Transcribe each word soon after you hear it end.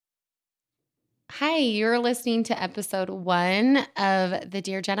Hi, you're listening to episode 1 of the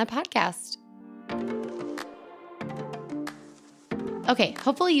Dear Jenna podcast. Okay,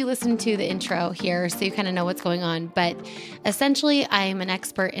 hopefully you listened to the intro here so you kind of know what's going on. But essentially, I'm an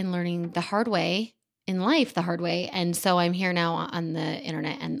expert in learning the hard way in life, the hard way. And so I'm here now on the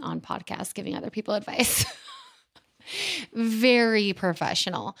internet and on podcasts giving other people advice. Very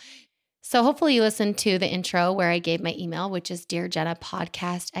professional. So hopefully you listened to the intro where I gave my email, which is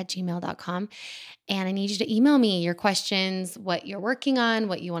dearjennapodcast@gmail.com. And I need you to email me your questions, what you're working on,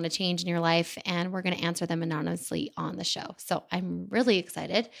 what you want to change in your life, and we're going to answer them anonymously on the show. So I'm really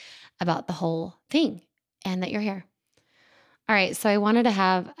excited about the whole thing and that you're here. All right, so I wanted to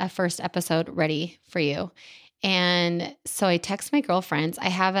have a first episode ready for you. And so I text my girlfriends. I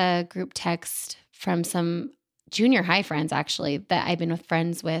have a group text from some junior high friends, actually, that I've been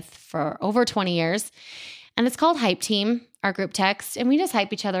friends with for over 20 years. And it's called Hype Team, our group text. And we just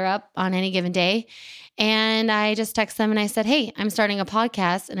hype each other up on any given day. And I just text them and I said, hey, I'm starting a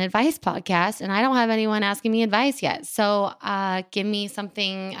podcast, an advice podcast, and I don't have anyone asking me advice yet. So give me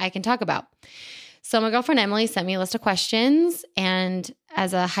something I can talk about. So my girlfriend Emily sent me a list of questions. And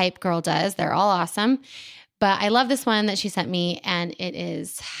as a hype girl does, they're all awesome. But I love this one that she sent me, and it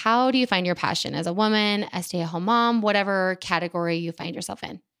is, how do you find your passion as a woman, a stay-at-home mom, whatever category you find yourself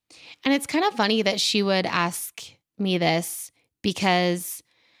in? And it's kind of funny that she would ask me this because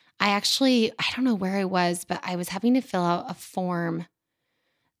I don't know where I was, but I was having to fill out a form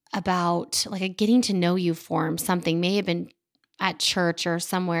about like a getting to know you form, something may have been at church or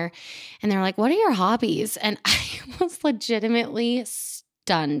somewhere. And they're like, what are your hobbies? And I was legitimately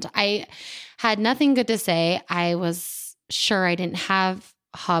stunned. I had nothing good to say. I was sure I didn't have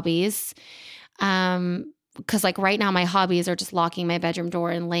hobbies. Because like right now my hobbies are just locking my bedroom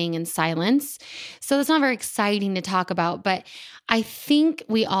door and laying in silence. So that's not very exciting to talk about, but I think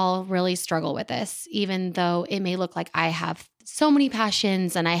we all really struggle with this, even though it may look like I have so many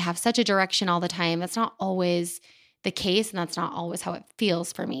passions and I have such a direction all the time. That's not always the case, and that's not always how it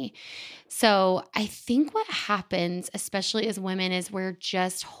feels for me. So I think what happens, especially as women, is we're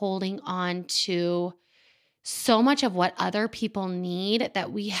just holding on to so much of what other people need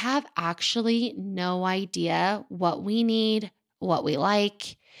that we have actually no idea what we need, what we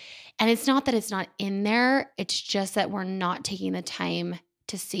like. And it's not that it's not in there. It's just that we're not taking the time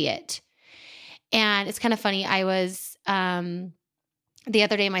to see it. And it's kind of funny. I was, the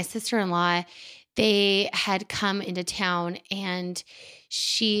other day, my sister-in-law, they had come into town and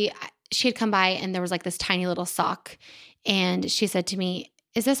she had come by and there was like this tiny little sock. And she said to me,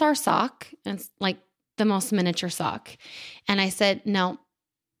 is this our sock? And it's like the most miniature sock. And I said, no,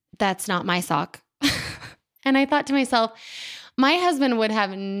 that's not my sock. And I thought to myself, my husband would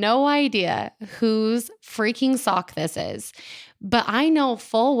have no idea whose freaking sock this is. But I know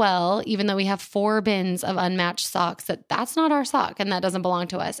full well, even though we have 4 bins of unmatched socks, that that's not our sock and that doesn't belong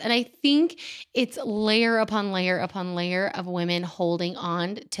to us. And I think it's layer upon layer upon layer of women holding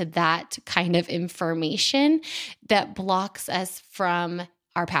on to that kind of information that blocks us from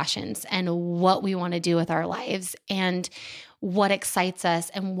our passions and what we want to do with our lives and what excites us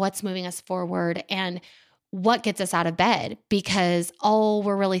and what's moving us forward and what gets us out of bed, because all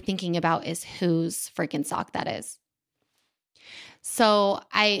we're really thinking about is whose freaking sock that is. So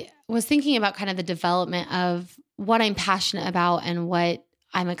I was thinking about kind of the development of what I'm passionate about and what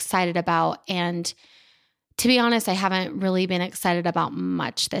I'm excited about. And to be honest, I haven't really been excited about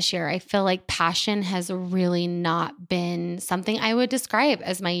much this year. I feel like passion has really not been something I would describe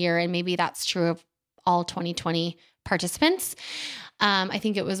as my year. And maybe that's true of all 2020 participants. I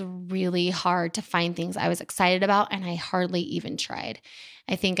think it was really hard to find things I was excited about, and I hardly even tried.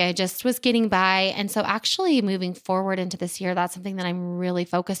 I think I just was getting by. And so actually moving forward into this year, that's something that I'm really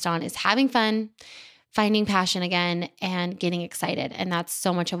focused on, is having fun, finding passion again, and getting excited. And that's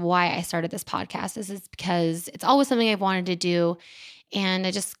so much of why I started this podcast, is because it's always something I've wanted to do. And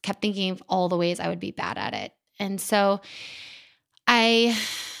I just kept thinking of all the ways I would be bad at it. And so I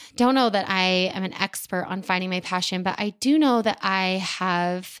don't know that I am an expert on finding my passion, but I do know that I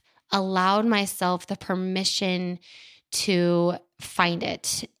have allowed myself the permission to find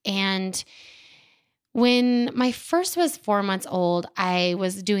it. And when my first was 4 months old, I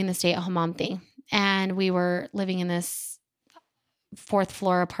was doing the stay-at-home mom thing, and we were living in this 4th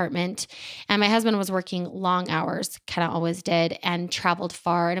floor apartment, and my husband was working long hours, kind of always did, and traveled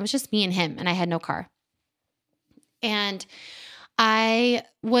far, and it was just me and him, and I had no car. And I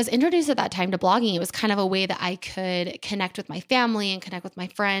was introduced at that time to blogging. It was kind of a way that I could connect with my family and connect with my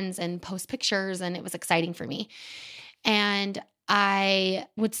friends and post pictures, and it was exciting for me. And I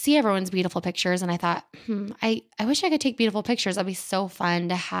would see everyone's beautiful pictures and I thought, I wish I could take beautiful pictures. That'd be so fun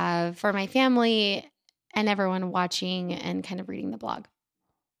to have for my family and everyone watching and kind of reading the blog.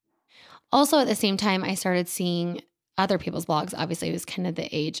 Also, at the same time, I started seeing other people's blogs. Obviously, it was kind of the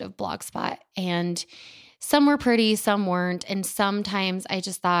age of Blogspot, and some were pretty, some weren't. And sometimes I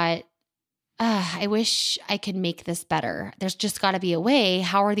just thought, I wish I could make this better. There's just got to be a way.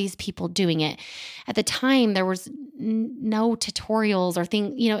 How are these people doing it? At the time, there was no tutorials or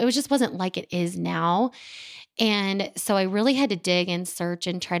thing, it just wasn't like it is now. And so I really had to dig and search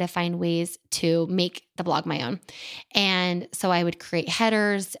and try to find ways to make the blog my own. And so I would create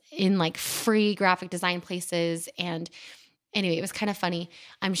headers in like free graphic design places. And anyway, it was kind of funny.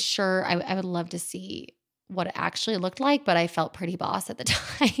 I'm sure I would love to see what it actually looked like, but I felt pretty boss at the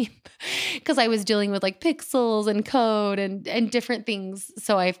time because I was dealing with like pixels and code and different things.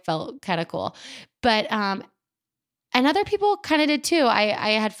 So I felt kind of cool. But and other people kind of did too.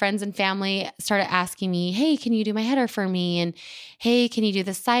 I had friends and family started asking me, hey, can you do my header for me? And hey, can you do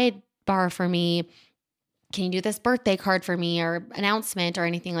the sidebar for me? Can you do this birthday card for me or announcement or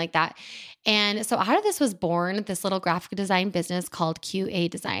anything like that? And so out of this was born this little graphic design business called QA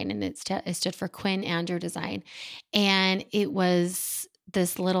Design, and it stood for Quinn Andrew Design. And it was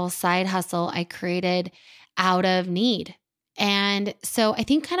this little side hustle I created out of need. And so I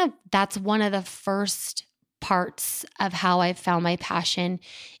think kind of that's one of the first parts of how I've found my passion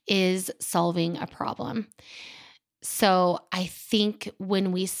is solving a problem. So I think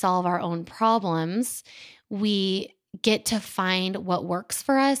when we solve our own problems, we get to find what works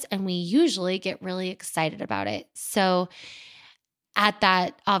for us and we usually get really excited about it. So at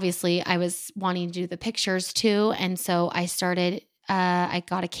that, obviously, I was wanting to do the pictures too. And so I started, I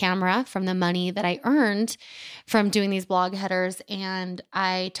got a camera from the money that I earned from doing these blog headers, and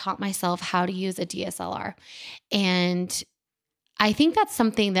I taught myself how to use a DSLR. And I think that's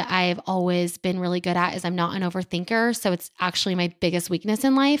something that I've always been really good at is I'm not an overthinker. So it's actually my biggest weakness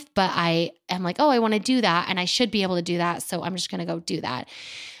in life, but I am like, oh, I want to do that and I should be able to do that. So I'm just going to go do that.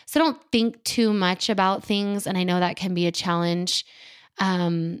 So I don't think too much about things. And I know that can be a challenge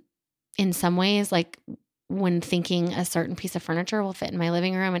in some ways, like when thinking a certain piece of furniture will fit in my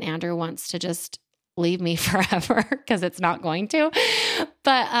living room and Andrew wants to just leave me forever because it's not going to,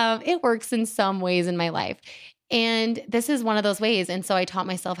 but it works in some ways in my life. And this is one of those ways. And so I taught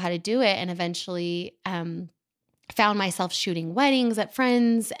myself how to do it and eventually found myself shooting weddings at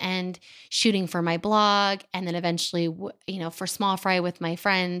friends and shooting for my blog. And then eventually, for Small Fry with my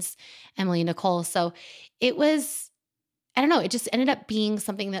friends, Emily and Nicole. So it was, I don't know, it just ended up being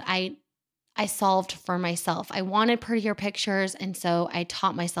something that I solved for myself. I wanted prettier pictures. And so I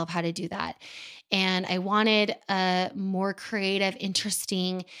taught myself how to do that. And I wanted a more creative,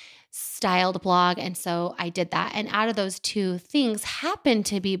 interesting, styled blog. And so I did that. And out of those two things happened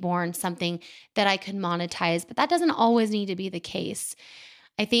to be born something that I could monetize, but that doesn't always need to be the case.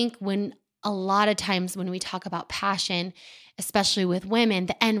 I think a lot of times when we talk about passion, especially with women,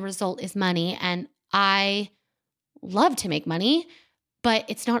 the end result is money. And I love to make money, but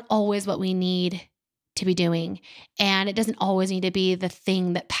it's not always what we need to be doing. And it doesn't always need to be the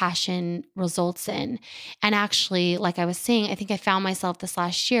thing that passion results in. And actually, like I was saying, I think I found myself this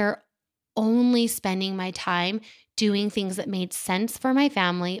last year only spending my time doing things that made sense for my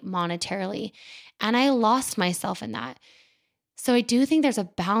family monetarily. And I lost myself in that. So I do think there's a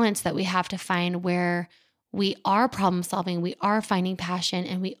balance that we have to find where we are problem solving, we are finding passion,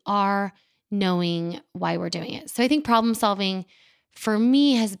 and we are knowing why we're doing it. So I think problem solving for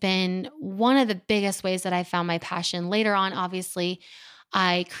me has been one of the biggest ways that I found my passion. Later on, obviously,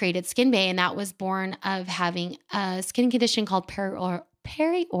 I created Skin Bay, and that was born of having a skin condition called perioral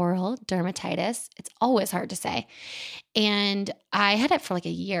dermatitis. It's always hard to say. And I had it for like a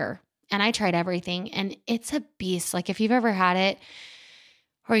year, and I tried everything, and it's a beast. Like if you've ever had it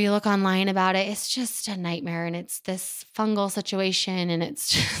or you look online about it, it's just a nightmare, and it's this fungal situation, and it's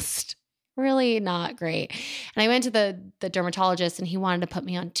just really not great. And I went to the dermatologist and he wanted to put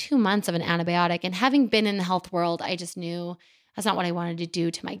me on 2 months of an antibiotic. And having been in the health world, I just knew that's not what I wanted to do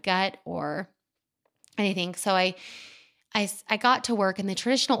to my gut or anything. So I got to work, and the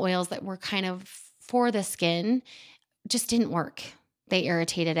traditional oils that were kind of for the skin just didn't work. They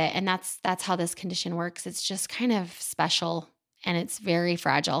irritated it. And that's how this condition works. It's just kind of special and it's very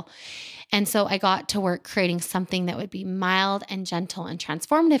fragile. And so I got to work creating something that would be mild and gentle and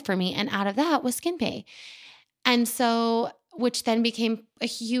transformative for me. And out of that was Skin Bay. And so, which then became a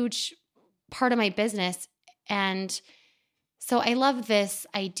huge part of my business. And so I love this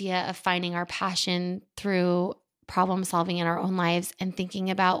idea of finding our passion through problem solving in our own lives and thinking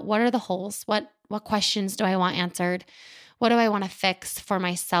about what are the holes? What questions do I want answered? What do I want to fix for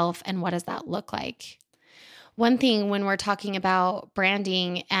myself? And what does that look like? One thing when we're talking about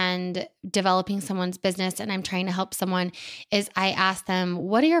branding and developing someone's business and I'm trying to help someone is I ask them,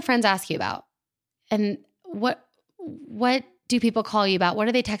 what do your friends ask you about? And what do people call you about? What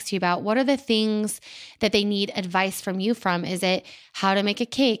do they text you about? What are the things that they need advice from you from? Is it how to make a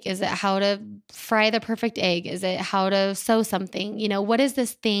cake? Is it how to fry the perfect egg? Is it how to sew something? What is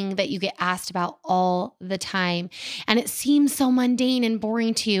this thing that you get asked about all the time? And it seems so mundane and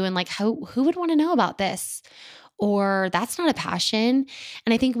boring to you and like, who would want to know about this? Or that's not a passion.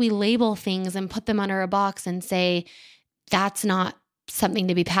 And I think we label things and put them under a box and say, that's not something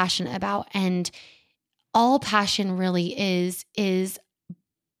to be passionate about. And all passion really is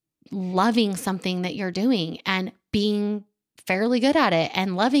loving something that you're doing and being fairly good at it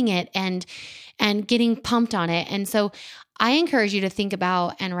and loving it and getting pumped on it. And so I encourage you to think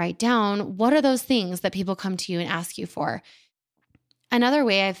about and write down, what are those things that people come to you and ask you for? Another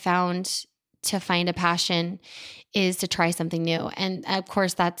way I've found to find a passion is to try something new. And of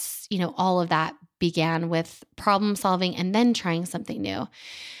course, that's, all of that began with problem solving and then trying something new.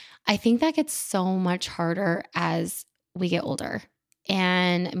 I think that gets so much harder as we get older.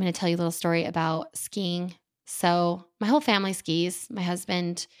 And I'm going to tell you a little story about skiing. So my whole family skis. My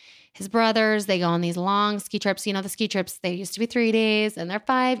husband, his brothers, they go on these long ski trips. The ski trips, they used to be 3 days and they're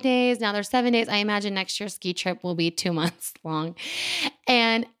 5 days. Now they're 7 days. I imagine next year's ski trip will be 2 months long.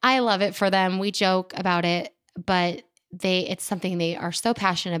 And I love it for them. We joke about it, but it's something they are so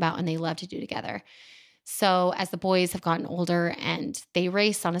passionate about and they love to do together. So as the boys have gotten older and they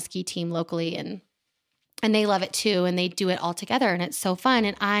race on a ski team locally and they love it too, and they do it all together and it's so fun.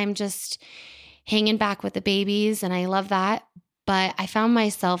 And I'm just hanging back with the babies and I love that. But I found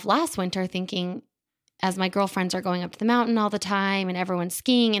myself last winter thinking, as my girlfriends are going up to the mountain all the time and everyone's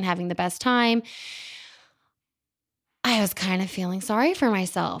skiing and having the best time, I was kind of feeling sorry for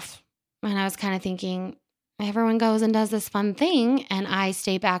myself. And I was kind of thinking, everyone goes and does this fun thing and I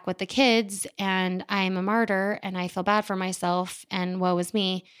stay back with the kids and I'm a martyr and I feel bad for myself and woe is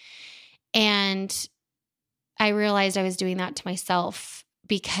me. And I realized I was doing that to myself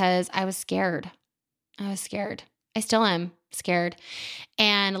because I was scared. I still am scared.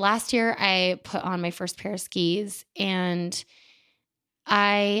 And last year I put on my first pair of skis and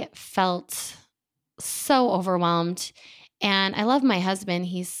I felt so overwhelmed. And I love my husband.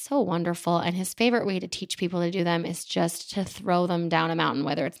 He's so wonderful. And his favorite way to teach people to do them is just to throw them down a mountain,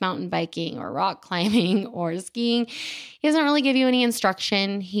 whether it's mountain biking or rock climbing or skiing. He doesn't really give you any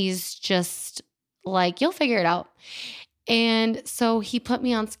instruction. He's just like, you'll figure it out. And so he put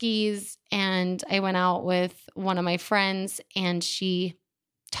me on skis and I went out with one of my friends and she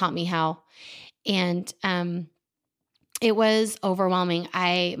taught me how. And it was overwhelming.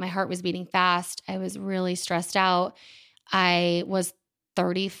 My heart was beating fast. I was really stressed out. I was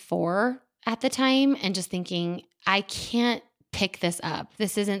 34 at the time and just thinking, I can't pick this up.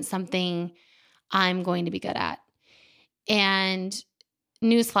 This isn't something I'm going to be good at. And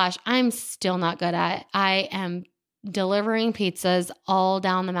newsflash, I'm still not good at. I am delivering pizzas all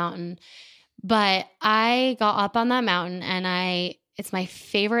down the mountain. But I got up on that mountain and it's my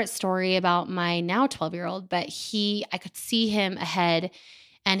favorite story about my now 12-year-old, but I could see him ahead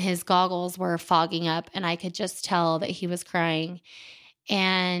and his goggles were fogging up and I could just tell that he was crying.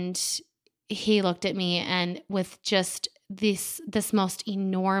 And he looked at me and with just this most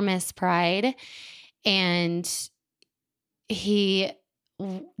enormous pride, and he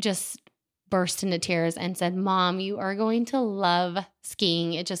just burst into tears and said, "Mom, you are going to love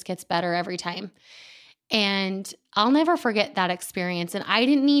skiing. It just gets better every time." And I'll never forget that experience. And I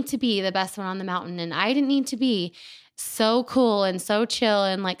didn't need to be the best one on the mountain. And I didn't need to be so cool and so chill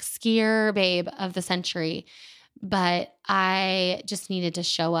and like skier babe of the century. But I just needed to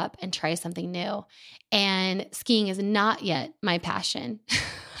show up and try something new. And skiing is not yet my passion.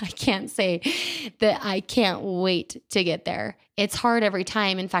 I can't say that I can't wait to get there. It's hard every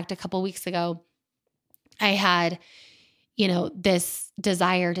time. In fact, a couple weeks ago, I had, this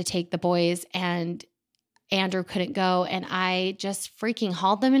desire to take the boys and Andrew couldn't go. And I just freaking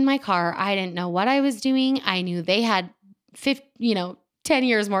hauled them in my car. I didn't know what I was doing. I knew they had 10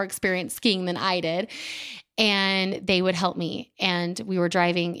 years more experience skiing than I did. And they would help me. And we were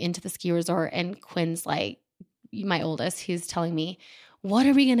driving into the ski resort and Quinn's like, my oldest, he's telling me, "What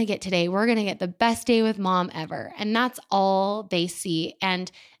are we going to get today? We're going to get the best day with mom ever." And that's all they see. And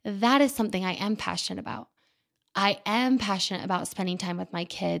that is something I am passionate about. I am passionate about spending time with my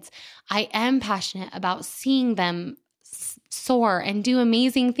kids. I am passionate about seeing them soar and do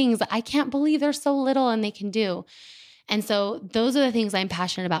amazing things that I can't believe they're so little and they can do. And so those are the things I'm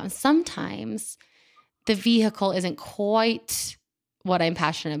passionate about. And sometimes the vehicle isn't quite what I'm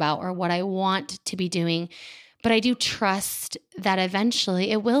passionate about or what I want to be doing. But I do trust that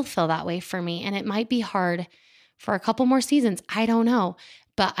eventually it will feel that way for me. And it might be hard for a couple more seasons. I don't know,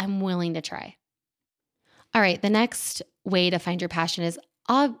 but I'm willing to try. All right. The next way to find your passion is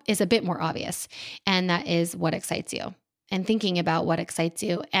a bit more obvious. And that is what excites you and thinking about what excites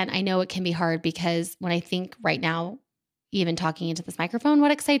you. And I know it can be hard because when I think right now, even talking into this microphone,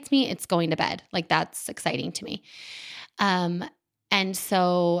 what excites me, it's going to bed. Like that's exciting to me. And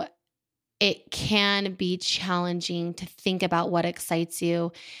so it can be challenging to think about what excites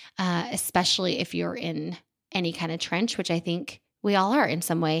you, especially if you're in any kind of trench, which I think we all are in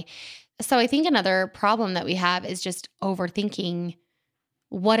some way. So I think another problem that we have is just overthinking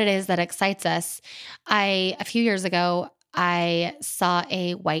what it is that excites us. A few years ago, I saw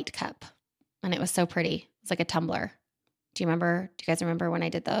a white cup and it was so pretty. It's like a tumbler. Do you guys remember when I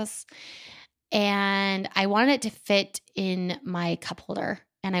did those? And I wanted it to fit in my cup holder.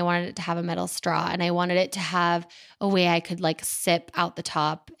 And I wanted it to have a metal straw, and I wanted it to have a way I could like sip out the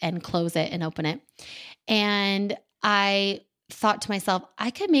top and close it and open it. And I thought to myself,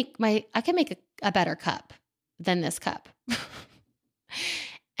 I could make a better cup than this cup.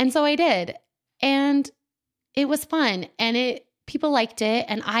 And so I did. And it was fun, and people liked it,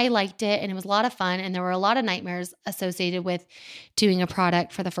 and I liked it, and it was a lot of fun. And there were a lot of nightmares associated with doing a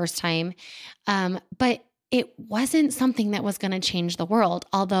product for the first time. But it wasn't something that was going to change the world,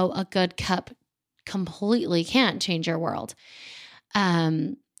 although a good cup completely can change your world.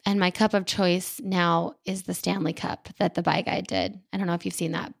 And my cup of choice now is the Stanley Cup that the Buy Guide did. I don't know if you've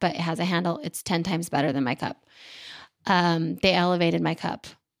seen that, but it has a handle. It's 10 times better than my cup. They elevated my cup,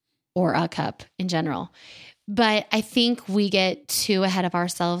 or a cup in general. But I think we get too ahead of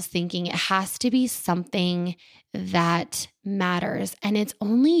ourselves thinking it has to be something that matters. And it's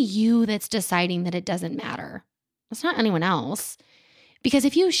only you that's deciding that it doesn't matter. It's not anyone else. Because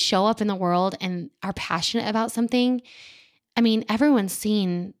if you show up in the world and are passionate about something, I mean, everyone's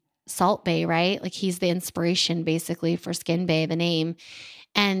seen Salt Bae, right? Like he's the inspiration basically for Skin Bae, the name.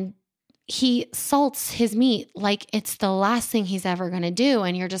 And he salts his meat like it's the last thing he's ever going to do.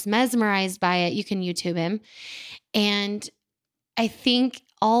 And you're just mesmerized by it. You can YouTube him. And I think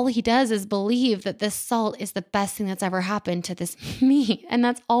all he does is believe that this salt is the best thing that's ever happened to this meat. And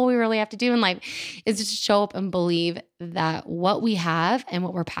that's all we really have to do in life is just show up and believe that what we have and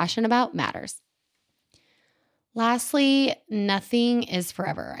what we're passionate about matters. Lastly, nothing is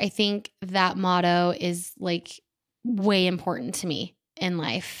forever. I think that motto is like way important to me in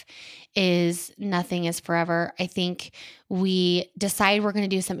life, is nothing is forever. I think we decide we're going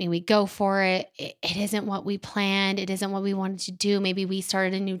to do something, we go for it. It isn't what we planned. It isn't what we wanted to do. Maybe we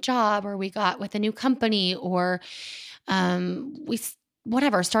started a new job, or we got with a new company, or we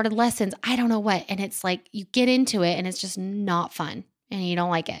started lessons. I don't know what. And it's like you get into it and it's just not fun and you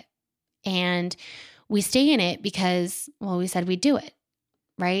don't like it. And we stay in it because, well, we said we'd do it,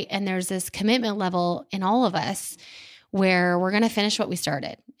 right? And there's this commitment level in all of us where we're going to finish what we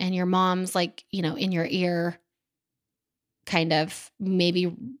started. And your mom's like, in your ear, kind of maybe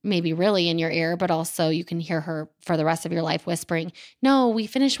really in your ear, but also you can hear her for the rest of your life whispering, no, we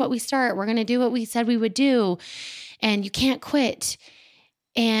finished what we start. We're going to do what we said we would do. And you can't quit.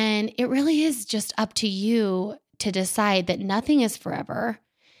 And it really is just up to you to decide that nothing is forever,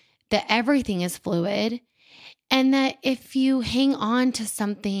 that everything is fluid, and that if you hang on to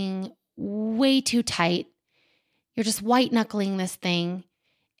something way too tight, you're just white knuckling this thing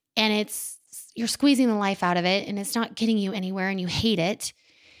and you're squeezing the life out of it and it's not getting you anywhere and you hate it,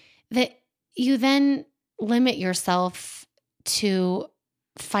 that you then limit yourself to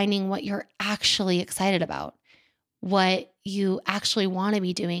finding what you're actually excited about, what you actually want to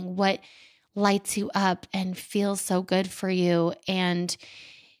be doing, what lights you up and feels so good for you, and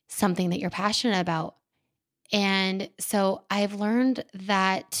something that you're passionate about. And so I've learned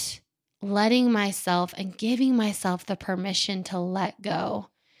that letting myself and giving myself the permission to let go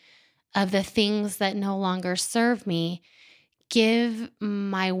of the things that no longer serve me, give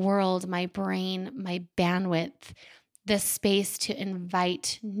my world, my brain, my bandwidth, the space to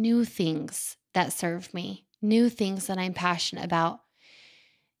invite new things that serve me, new things that I'm passionate about.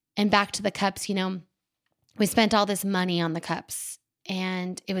 And back to the cups, we spent all this money on the cups.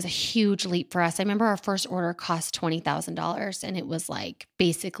 And it was a huge leap for us. I remember our first order cost $20,000 and it was like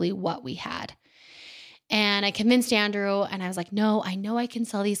basically what we had. And I convinced Andrew and I was like, no, I know I can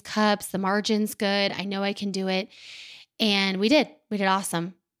sell these cups. The margin's good. I know I can do it. And we did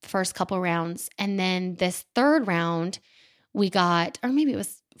awesome first couple rounds. And then this third round we got, or maybe it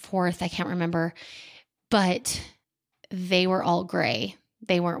was fourth, I can't remember, but they were all gray.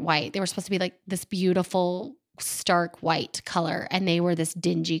 They weren't white. They were supposed to be like this beautiful, stark white color, and they were this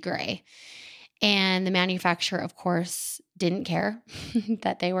dingy gray. And the manufacturer, of course, didn't care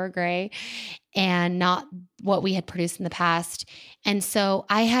that they were gray and not what we had produced in the past. And so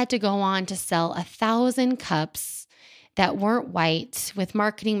I had to go on to sell 1,000 cups that weren't white with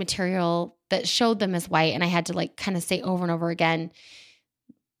marketing material that showed them as white. And I had to like kind of say over and over again,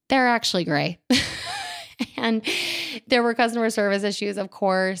 they're actually gray. And there were customer service issues, of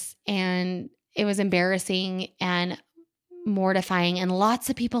course, and it was embarrassing and mortifying, and lots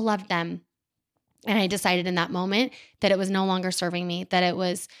of people loved them. And I decided in that moment that it was no longer serving me, that it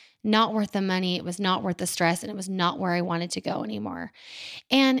was not worth the money, it was not worth the stress, and it was not where I wanted to go anymore.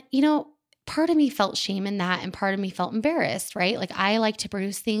 And, part of me felt shame in that, and part of me felt embarrassed, right? Like I like to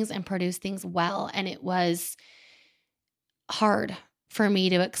produce things and produce things well, and it was hard for me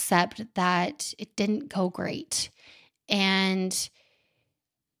to accept that it didn't go great. And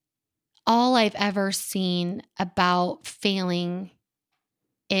all I've ever seen about failing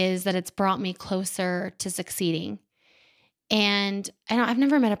is that it's brought me closer to succeeding. And I've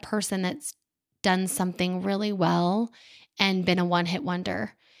never met a person that's done something really well and been a one-hit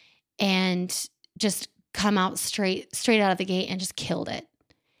wonder and just come out straight out of the gate and just killed it.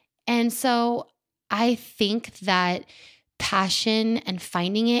 And so I think that passion and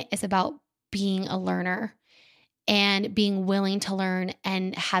finding it is about being a learner and being willing to learn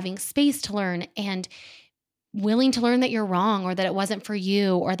and having space to learn and willing to learn that you're wrong or that it wasn't for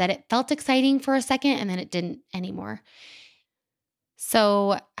you or that it felt exciting for a second and then it didn't anymore.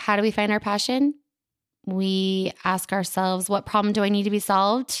 So how do we find our passion? We ask ourselves, what problem do I need to be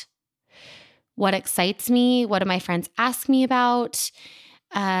solved? What excites me? What do my friends ask me about?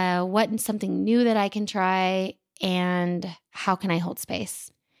 What's something new that I can try? And how can I hold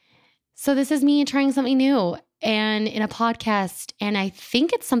space? So this is me trying something new and in a podcast. And I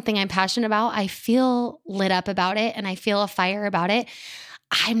think it's something I'm passionate about. I feel lit up about it and I feel a fire about it.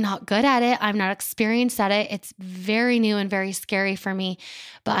 I'm not good at it. I'm not experienced at it. It's very new and very scary for me,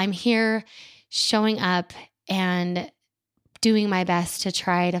 but I'm here showing up and doing my best to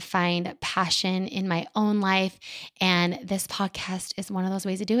try to find passion in my own life. And this podcast is one of those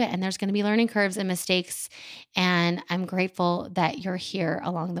ways to do it. And there's going to be learning curves and mistakes. And I'm grateful that you're here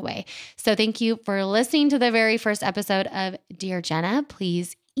along the way. So thank you for listening to the very first episode of Dear Jenna.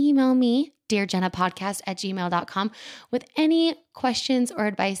 Please email me, dearjennapodcast@gmail.com with any questions or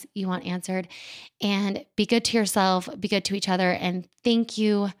advice you want answered. And be good to yourself, be good to each other. And thank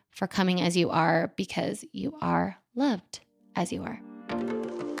you for coming as you are, because you are loved as you are.